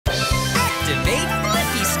Activate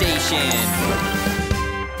Blippi Station.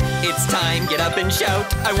 It's time, get up and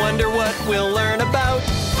shout. I wonder what we'll learn about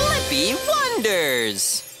Blippi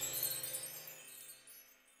Wonders.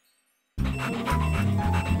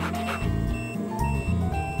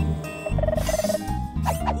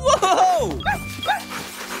 Whoa!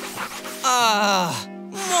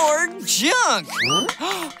 More junk.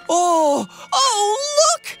 Oh,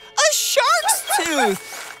 look! A shark's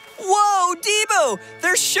tooth! Whoa, D.Bo,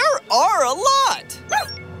 there sure are a lot.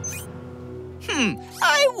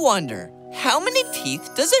 I wonder, how many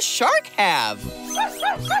teeth does a shark have?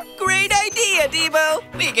 Great idea, D.Bo.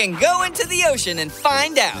 We can go into the ocean and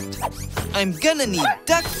find out. I'm gonna need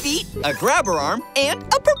duck feet, a grabber arm, and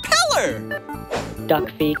a propeller.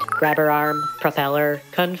 Duck feet, grabber arm, propeller,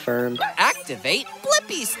 confirmed. Activate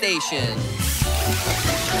Blippi Station.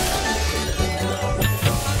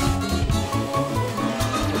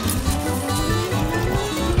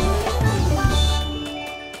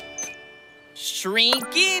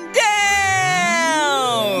 Shrinking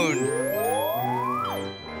down!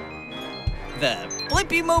 The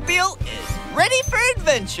Blippi Mobile is ready for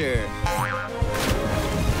adventure.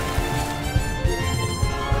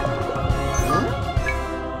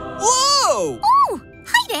 Whoa! Oh,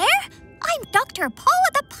 hi there. I'm Dr.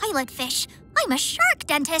 Paola the pilot fish. I'm a shark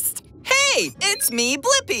dentist. Hey, it's me,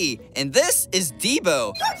 Blippi, and this is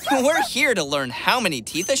D.Bo. We're here to learn how many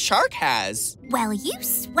teeth a shark has. Well, you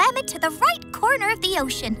swam into the right corner of the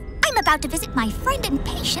ocean. I'm about to visit my friend and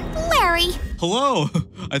patient, Larry. Hello.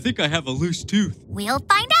 I think I have a loose tooth. We'll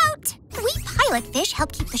find out. We pilot fish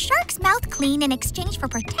help keep the shark's mouth clean in exchange for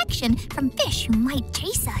protection from fish who might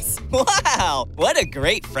chase us. Wow, what a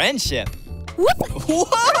great friendship. Whoop.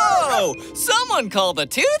 Whoa! Someone call the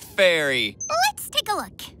Tooth Fairy. Let's take a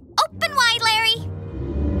look. Open wide, Larry.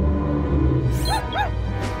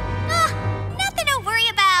 Nothing to worry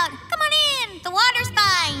about. Come on in. The water's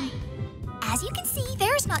fine. As you can see,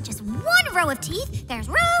 there's not just one row of teeth. There's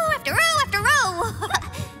row after row after row.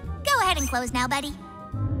 Go ahead and close now, buddy.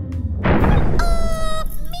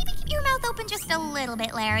 Maybe keep your mouth open just a little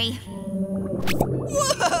bit, Larry.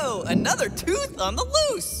 Whoa! Another tooth on the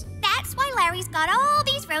loose. That's why Larry's got all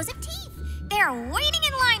these rows of teeth. They're waiting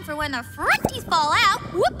in line for when the front teeth fall out,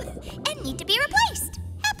 and need to be replaced.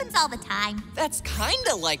 Happens all the time. That's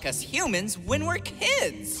kinda like us humans when we're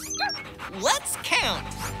kids. Let's count.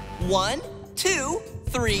 1, 2,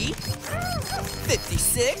 3,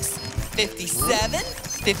 56, 57,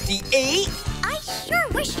 58. I sure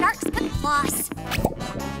wish sharks could floss.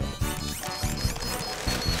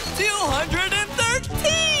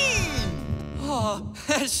 213! Oh,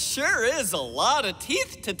 that sure is a lot of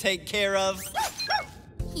teeth to take care of.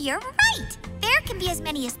 You're right. There can be as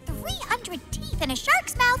many as 300 teeth in a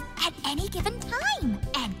shark's mouth at any given time.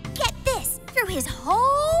 And get this, through his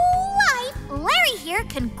whole life, Larry here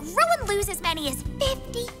can grow and lose as many as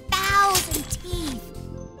 50,000 teeth.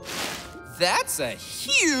 That's a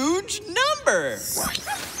huge number.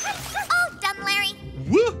 All done, Larry.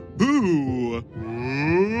 Woohoo!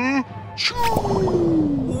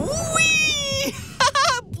 Whee!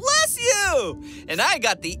 Bless you! And I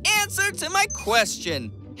got the answer to my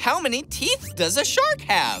question. How many teeth does a shark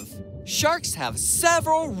have? Sharks have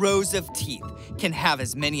several rows of teeth, can have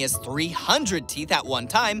as many as 300 teeth at one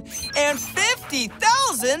time, and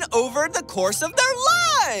 50,000 over the course of their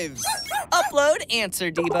lives. Upload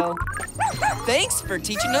answer, D.Bo. Thanks for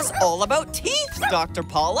teaching us all about teeth, Dr.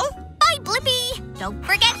 Paola. Bye, Blippi. Don't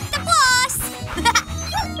forget to floss.